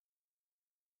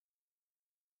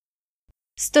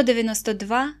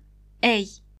192.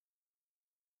 Ей.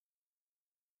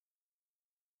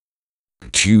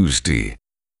 Tuesday,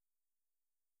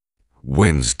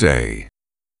 Wednesday,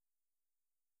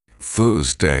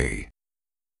 Thursday,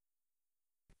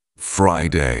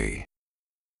 Friday,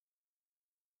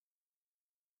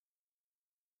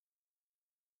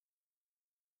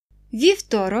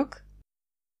 Вівторок,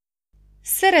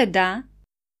 середа,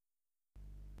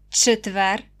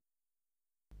 четвер,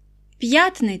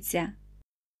 п'ятниця.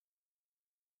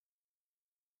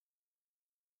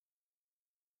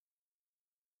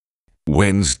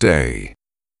 Wednesday,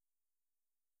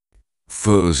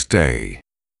 Thursday,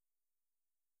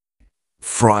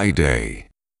 Friday,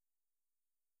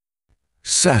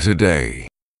 Saturday,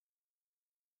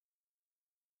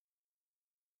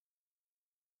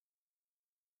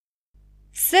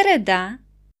 Середа,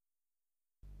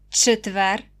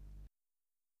 четвер,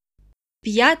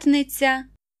 п'ятниця,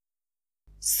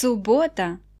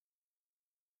 субота.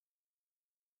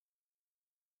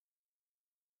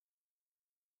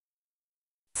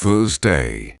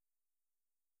 Thursday,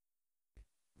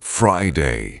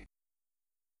 Friday,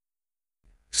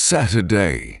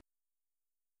 Saturday,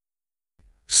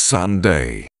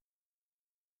 Sunday,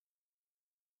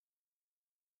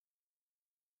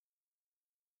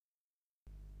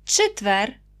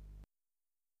 Четвер,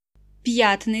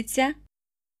 п'ятниця,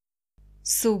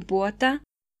 субота,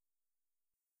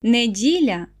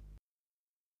 неділя.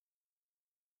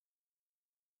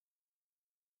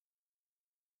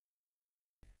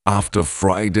 After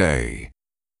Friday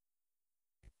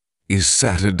is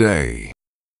Saturday.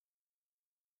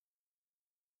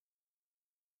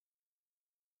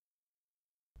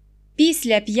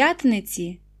 Після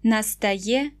п'ятниці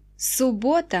настає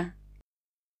субота.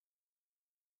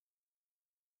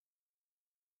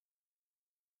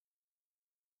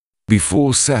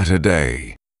 Before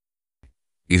Saturday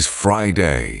is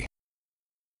Friday.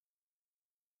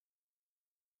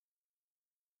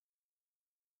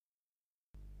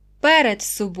 Перед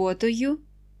суботою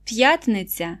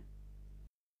п'ятниця.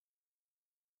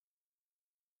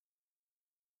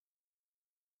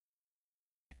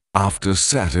 After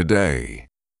Saturday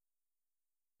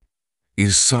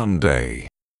is Sunday.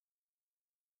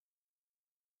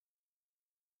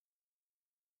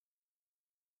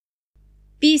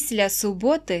 Після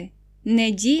суботи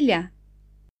неділя.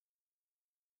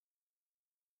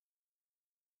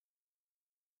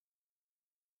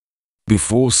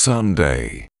 Before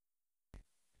Sunday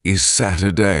is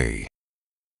Saturday.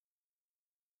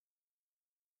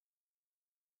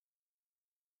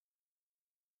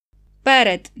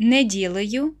 Перед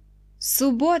неділею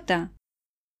субота.